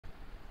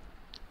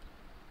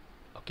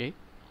Okay,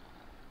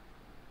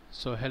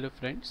 so hello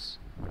friends.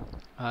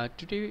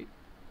 Today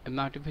in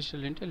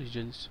artificial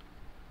intelligence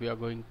we are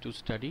going to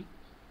study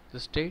the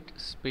state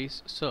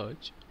space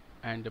search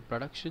and the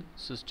production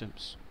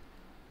systems.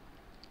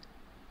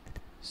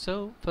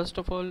 So first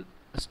of all,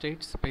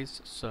 state space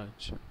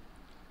search.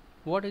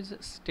 What is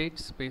a state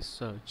space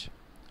search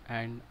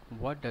and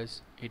what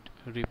does it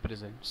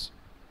represents?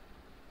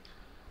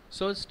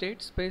 So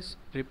state space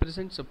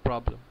represents a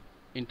problem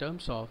in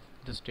terms of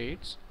the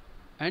states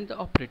and the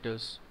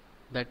operators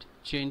that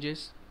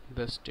changes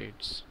the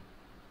states.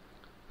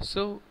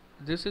 So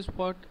this is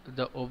what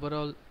the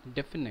overall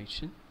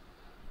definition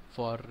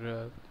for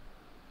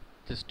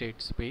the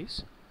state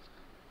space.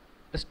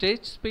 A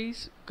state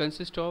space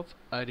consists of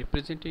a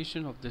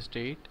representation of the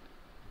state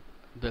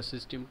the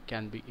system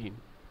can be in.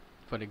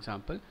 For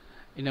example,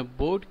 in a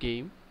board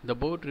game, the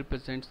board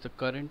represents the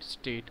current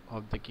state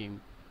of the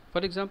game.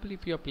 For example,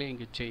 if you are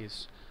playing a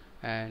chess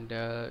and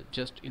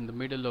just in the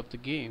middle of the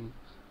game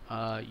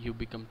you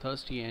become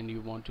thirsty and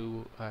you want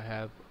to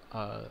have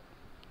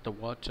the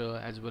water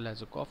as well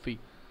as a coffee.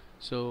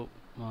 So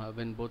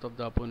when both of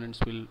the opponents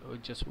will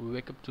just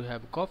wake up to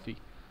have coffee,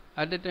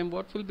 at that time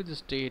what will be the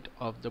state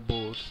of the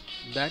board?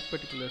 That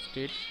particular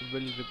state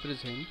will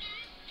represent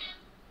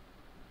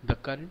the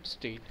current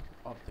state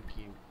of the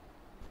game.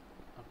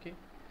 Okay,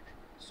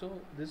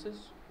 so this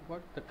is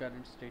what the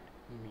current state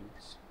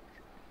means.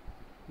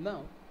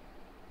 Now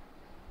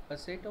a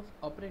set of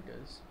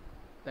operators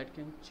that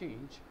can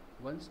change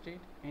one state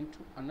into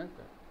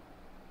another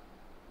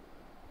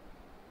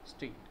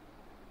state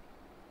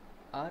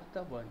are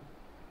the one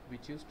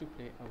which used to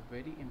play a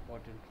very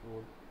important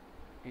role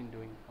in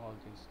doing all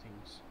these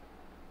things.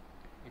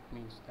 It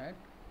means that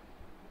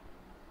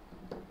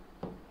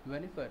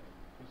whenever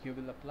you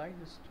will apply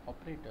these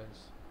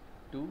operators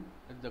to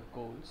the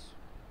goals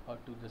or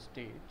to the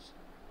states,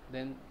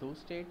 then those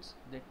states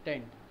they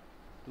tend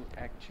to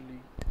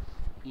actually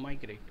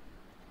migrate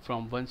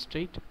from one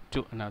state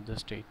to another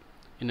state.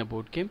 In a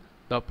board game,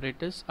 the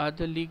operators are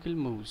the legal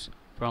moves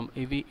from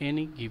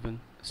any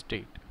given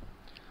state.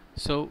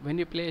 So when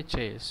you play a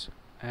chess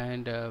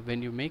and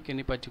when you make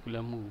any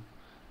particular move,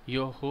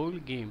 your whole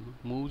game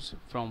moves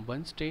from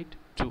one state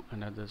to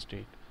another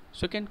state.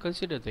 So you can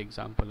consider the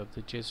example of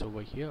the chess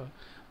over here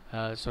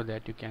so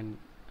that you can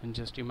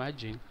just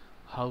imagine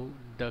how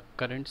the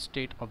current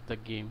state of the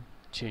game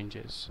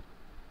changes.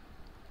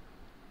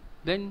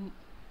 Then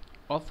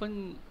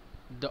often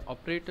the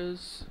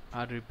operators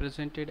are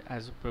represented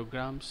as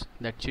programs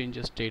that change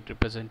a state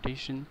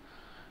representation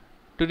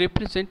to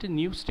represent a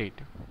new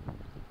state,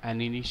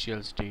 an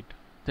initial state.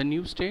 The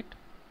new state,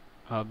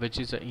 which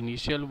is the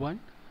initial one,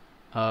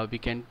 we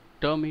can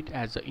term it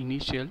as the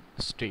initial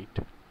state.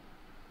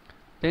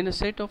 Then a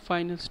set of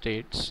final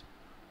states.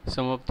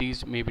 Some of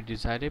these may be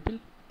desirable,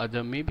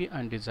 other may be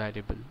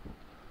undesirable.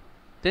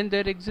 Then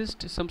there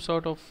exist some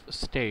sort of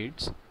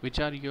states which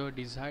are your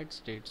desired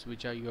states,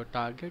 which are your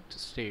target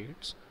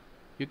states.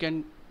 You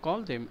can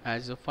call them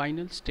as the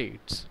final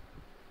states,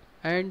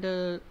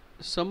 and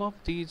some of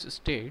these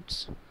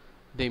states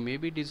they may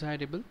be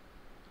desirable.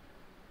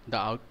 The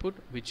output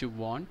which you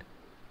want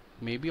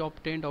may be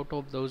obtained out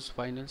of those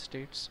final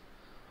states,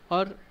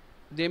 or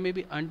they may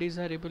be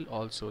undesirable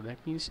also.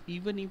 That means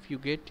even if you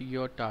get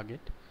your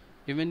target,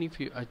 even if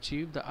you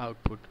achieve the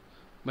output,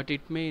 but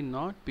it may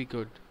not be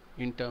good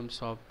in terms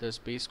of the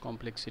space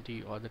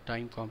complexity or the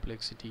time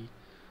complexity,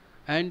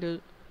 and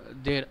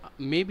there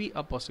may be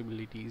a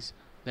possibilities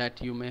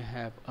that you may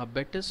have a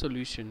better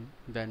solution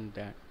than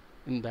that.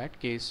 In that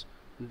case,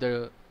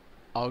 the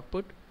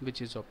output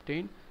which is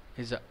obtained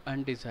is an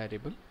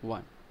undesirable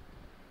one.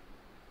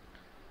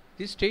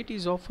 This state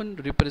is often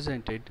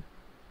represented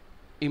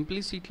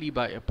implicitly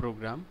by a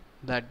program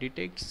that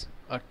detects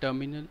a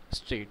terminal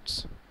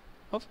states.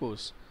 Of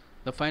course,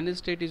 the final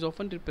state is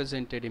often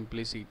represented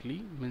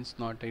implicitly, means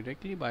not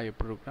directly, by a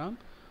program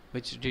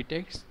which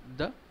detects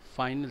the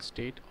final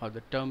state or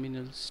the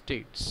terminal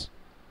states,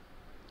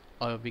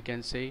 or we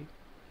can say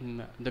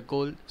the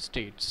goal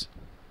states.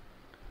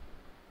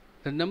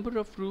 The number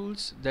of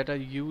rules that are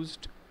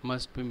used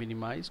must be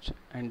minimized,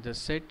 and the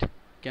set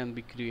can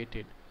be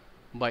created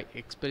by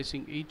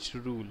expressing each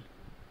rule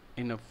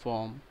in a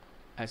form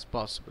as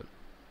possible.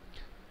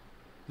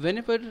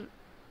 Whenever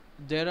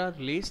there are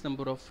less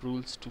number of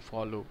rules to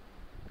follow,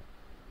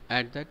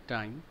 at that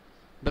time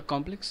the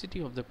complexity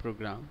of the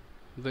program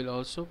will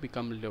also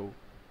become low,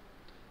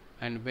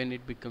 and when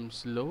it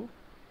becomes low,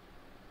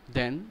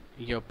 then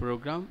your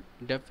program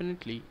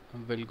definitely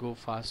will go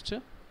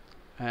faster,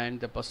 and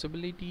the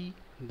possibility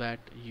that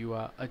you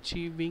are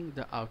achieving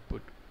the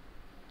output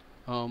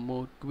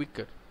more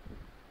quicker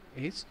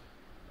is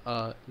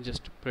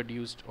just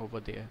produced over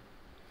there.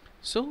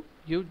 So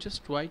you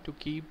just try to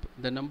keep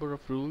the number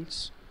of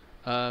rules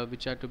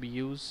which are to be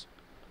used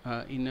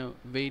in a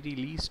very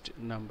least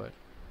number,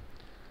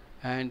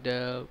 and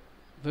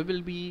we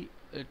will be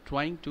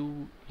trying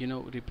to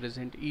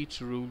represent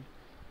each rule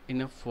in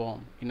a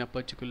form, in a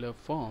particular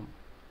form,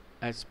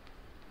 as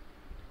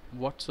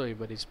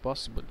whatsoever is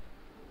possible.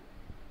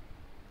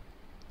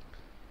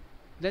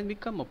 Then we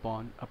come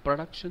upon a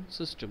production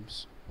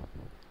systems.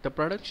 The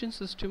production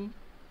system,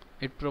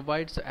 it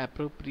provides the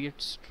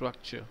appropriate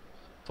structure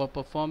for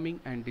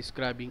performing and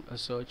describing a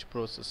search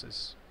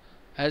processes.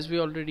 As we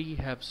already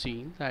have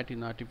seen that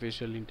in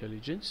artificial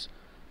intelligence,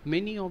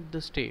 many of the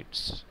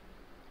states,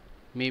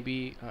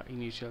 maybe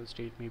initial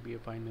state, maybe a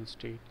final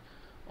state,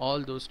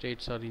 all those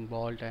states are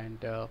involved,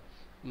 and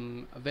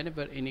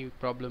whenever any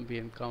problem we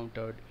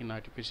encountered in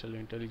artificial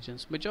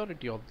intelligence,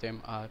 majority of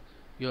them are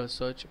your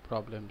search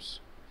problems.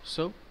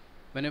 So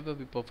whenever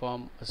we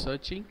perform a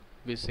searching,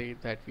 we say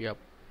that we are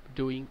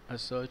doing a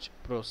search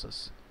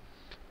process.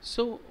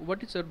 So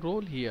what is the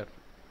role here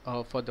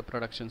for the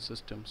production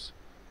systems?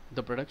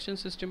 The production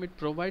system, it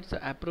provides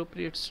the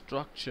appropriate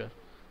structure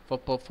for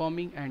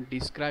performing and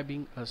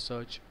describing a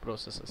search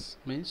processes.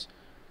 Means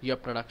your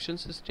production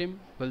system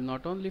will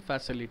not only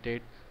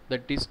facilitate the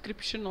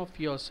description of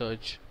your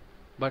search,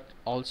 but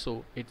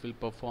also it will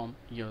perform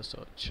your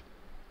search.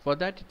 For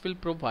that it will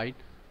provide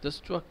the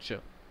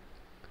structure.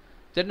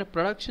 Then a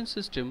production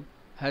system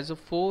has a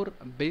four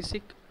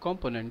basic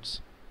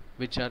components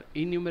which are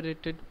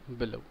enumerated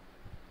below.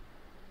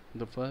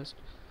 The first,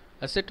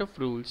 a set of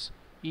rules,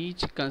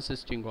 each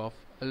consisting of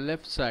a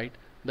left side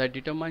that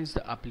determines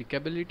the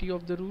applicability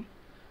of the rule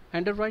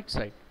and a right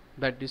side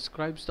that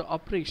describes the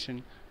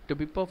operation to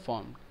be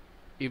performed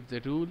if the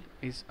rule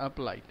is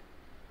applied.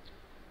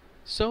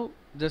 So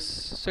this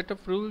set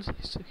of rules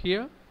is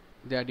here,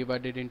 they are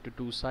divided into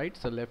two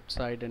sides, the left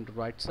side and the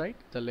right side.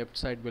 The left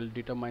side will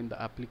determine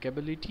the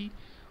applicability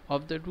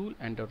of the rule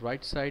and the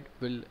right side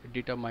will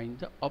determine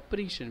the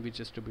operation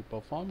which is to be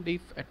performed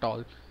if at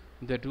all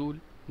the rule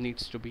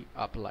needs to be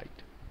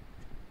applied.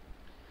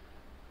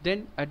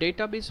 Then a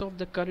database of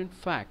the current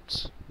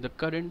facts, the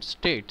current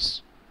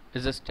states,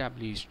 is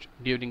established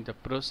during the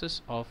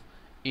process of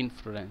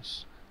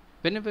inference.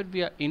 Whenever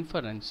we are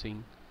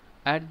inferencing,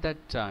 at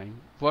that time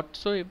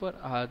whatsoever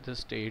are the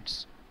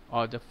states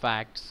or the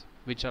facts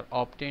which are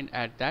obtained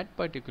at that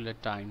particular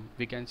time,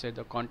 we can say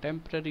the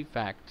contemporary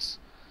facts,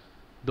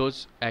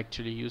 those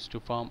actually used to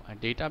form a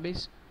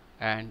database,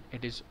 and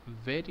it is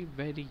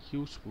very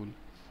useful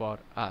for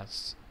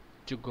us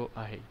to go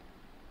ahead.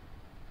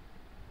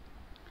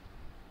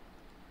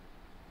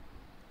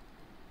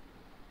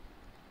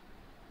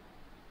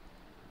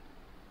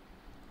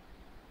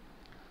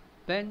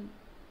 Then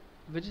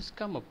we just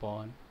come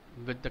upon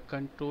with the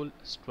control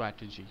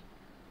strategy.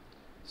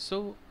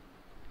 So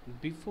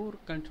before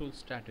control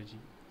strategy,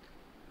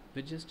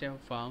 we just have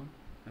found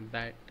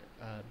that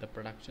the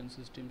production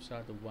systems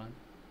are the one,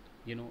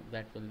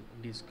 that will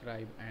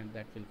describe and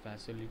that will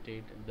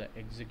facilitate the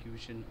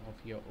execution of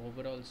your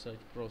overall search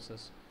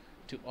process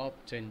to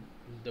obtain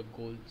the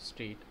goal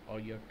state or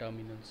your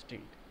terminal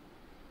state.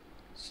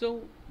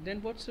 So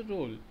then what's the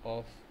role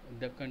of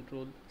the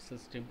control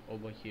system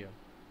over here?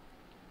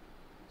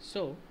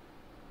 So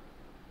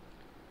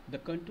the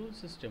control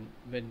system,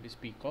 when we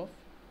speak of,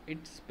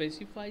 it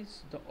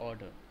specifies the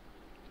order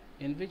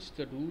in which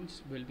the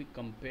rules will be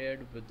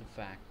compared with the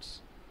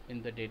facts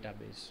in the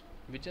database.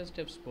 We just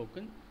have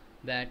spoken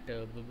that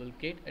we will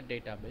get a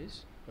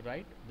database,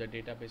 right? The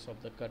database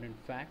of the current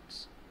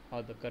facts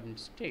or the current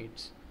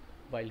states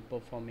while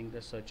performing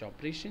the search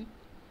operation,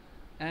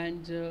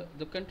 and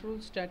the control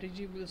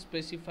strategy will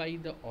specify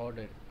the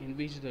order in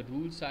which the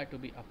rules are to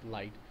be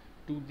applied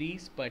to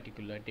these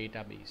particular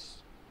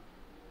database.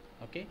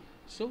 Okay,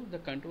 so the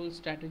control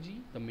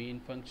strategy, the main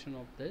function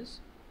of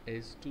this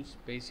is to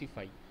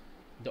specify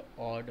the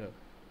order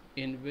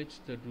in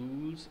which the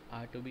rules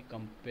are to be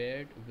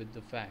compared with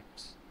the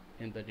facts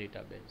in the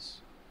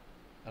database.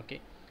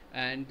 Okay,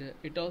 and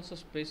it also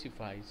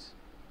specifies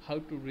how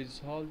to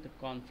resolve the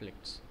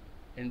conflicts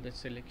in the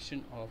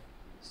selection of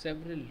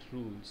several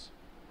rules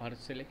or a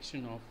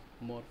selection of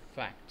more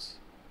facts.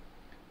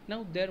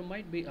 Now there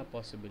might be a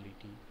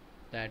possibility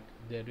that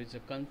there is a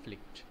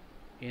conflict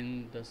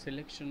in the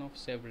selection of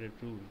several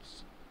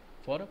rules.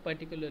 For a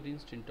particular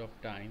instant of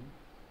time,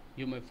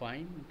 you may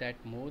find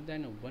that more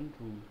than one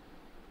rule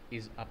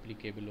is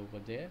applicable over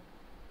there.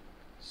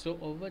 So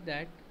over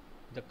that,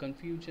 the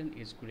confusion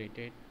is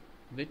created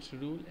which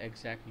rule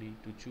exactly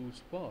to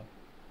choose for,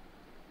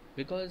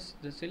 because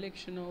the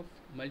selection of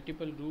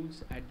multiple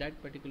rules at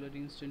that particular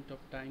instant of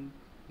time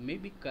may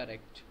be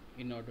correct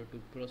in order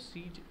to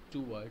proceed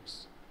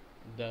towards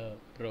the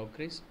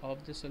progress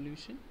of the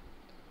solution,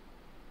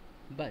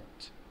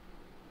 but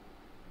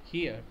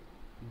here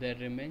there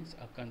remains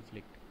a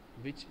conflict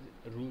which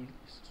rule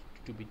is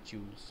to be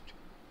chosen.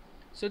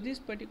 So this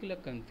particular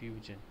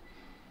confusion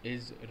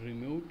is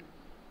removed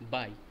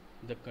by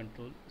the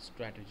control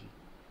strategy.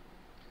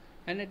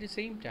 And at the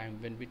same time,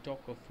 when we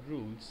talk of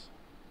rules,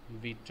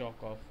 we talk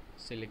of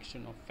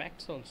selection of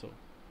facts also.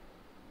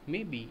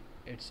 Maybe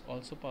it's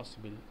also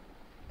possible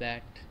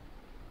that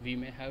we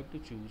may have to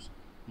choose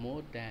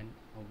more than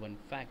one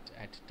fact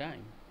at a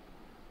time.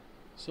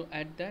 So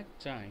at that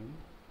time,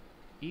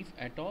 if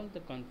at all the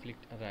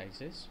conflict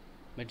arises,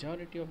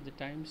 majority of the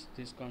times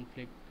this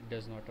conflict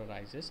does not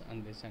arises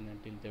unless and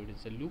until there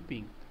is a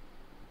looping.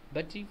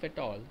 But if at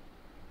all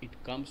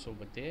it comes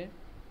over there,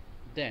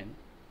 then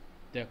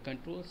The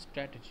control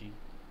strategy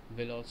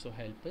will also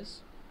help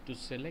us to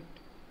select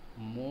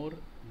more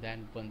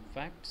than one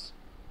facts,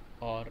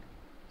 or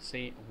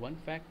say one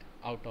fact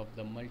out of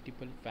the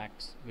multiple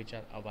facts which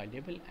are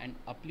available and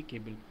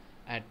applicable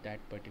at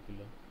that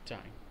particular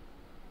time.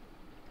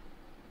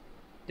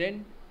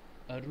 Then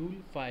a rule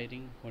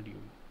firing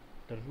module.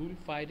 The rule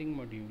firing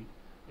module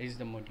is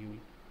the module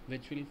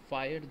which will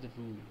fire the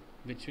rule,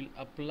 which will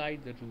apply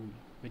the rule,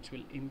 which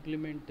will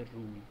implement the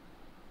rule.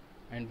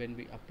 And when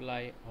we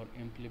apply or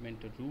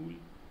implement a rule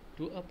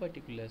to a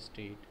particular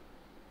state,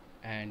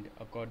 and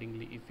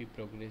accordingly if we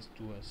progress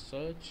to a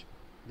search,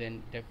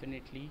 then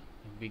definitely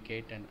we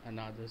get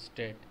another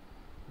state,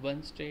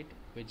 one state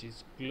which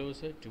is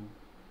closer to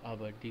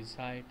our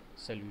desired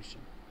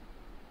solution.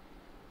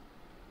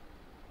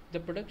 The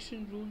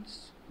production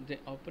rules, they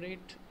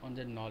operate on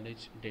the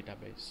knowledge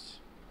database.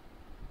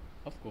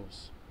 Of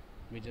course,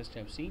 we just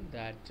have seen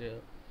that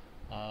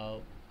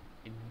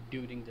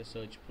during the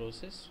search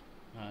process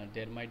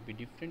there might be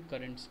different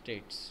current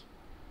states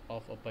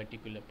of a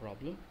particular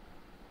problem,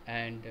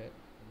 and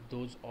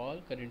those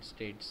all current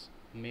states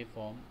may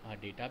form a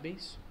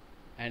database,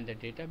 and the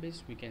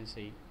database we can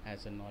say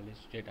as a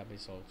knowledge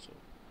database also.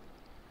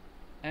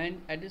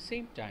 And at the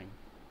same time,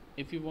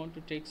 if you want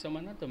to take some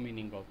another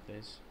meaning of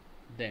this,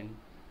 then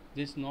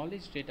this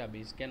knowledge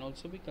database can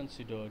also be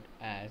considered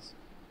as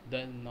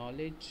the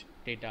knowledge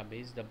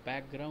database, the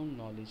background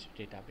knowledge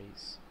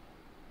database.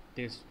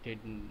 This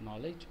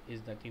knowledge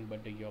is nothing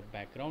but your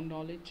background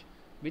knowledge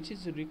which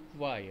is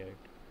required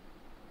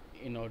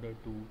in order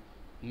to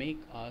make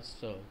our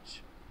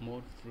search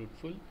more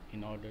fruitful,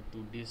 in order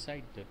to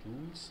decide the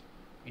rules,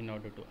 in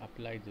order to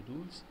apply the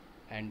rules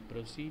and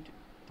proceed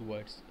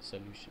towards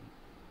solution.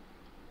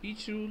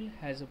 Each rule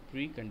has a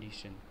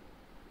precondition,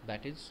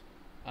 that is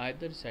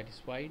either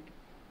satisfied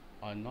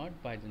or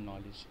not by the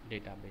knowledge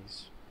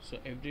database. So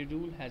every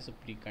rule has a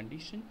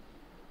precondition,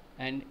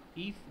 and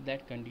if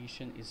that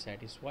condition is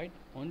satisfied,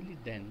 only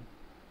then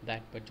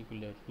that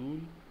particular rule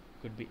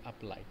could be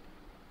applied.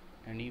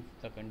 And if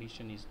the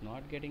condition is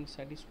not getting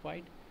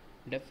satisfied,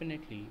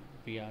 definitely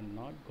we are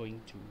not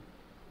going to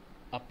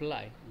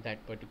apply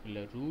that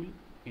particular rule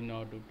in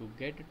order to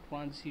get a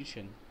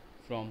transition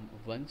from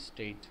one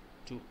state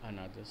to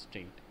another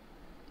state.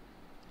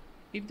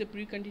 If the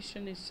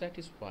precondition is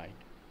satisfied,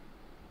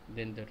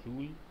 then the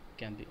rule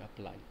can be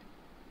applied.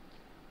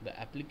 The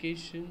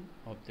application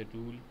of the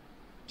rule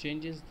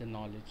changes the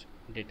knowledge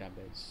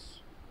database.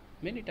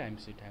 Many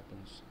times it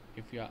happens.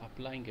 If you are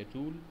applying a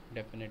rule,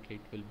 definitely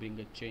it will bring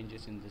a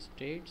changes in the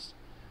states,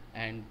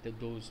 and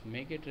those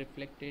may get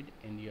reflected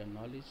in your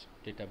knowledge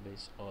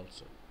database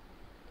also.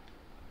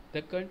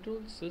 The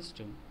control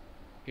system,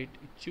 it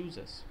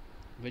chooses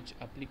which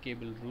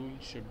applicable rule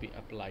should be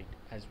applied,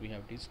 as we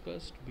have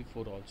discussed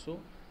before also,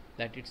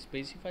 that it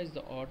specifies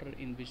the order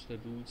in which the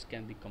rules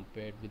can be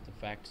compared with the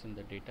facts in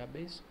the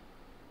database,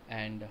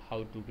 and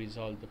how to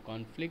resolve the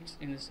conflicts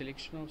in the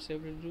selection of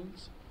several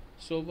rules.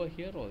 So over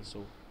here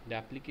also, the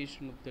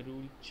application of the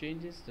rule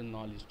changes the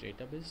knowledge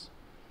database.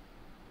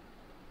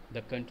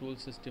 The control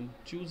system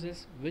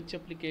chooses which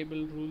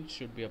applicable rule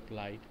should be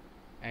applied,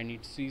 and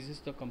it ceases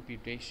the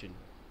computation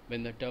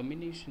when the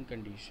termination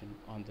condition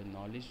on the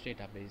knowledge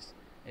database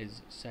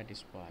is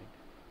satisfied.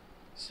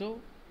 So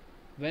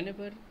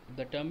whenever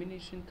the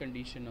termination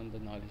condition on the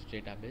knowledge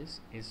database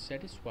is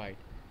satisfied,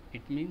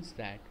 it means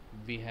that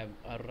we have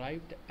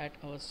arrived at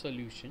our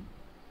solution,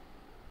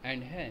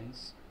 and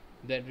hence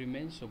there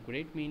remains a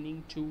great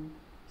meaning to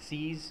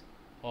cease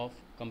of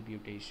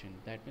computation.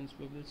 That means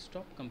we will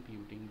stop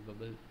computing, we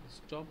will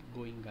stop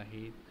going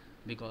ahead,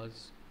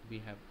 because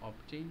we have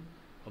obtained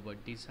our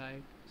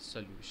desired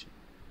solution.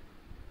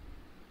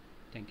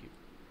 Thank you.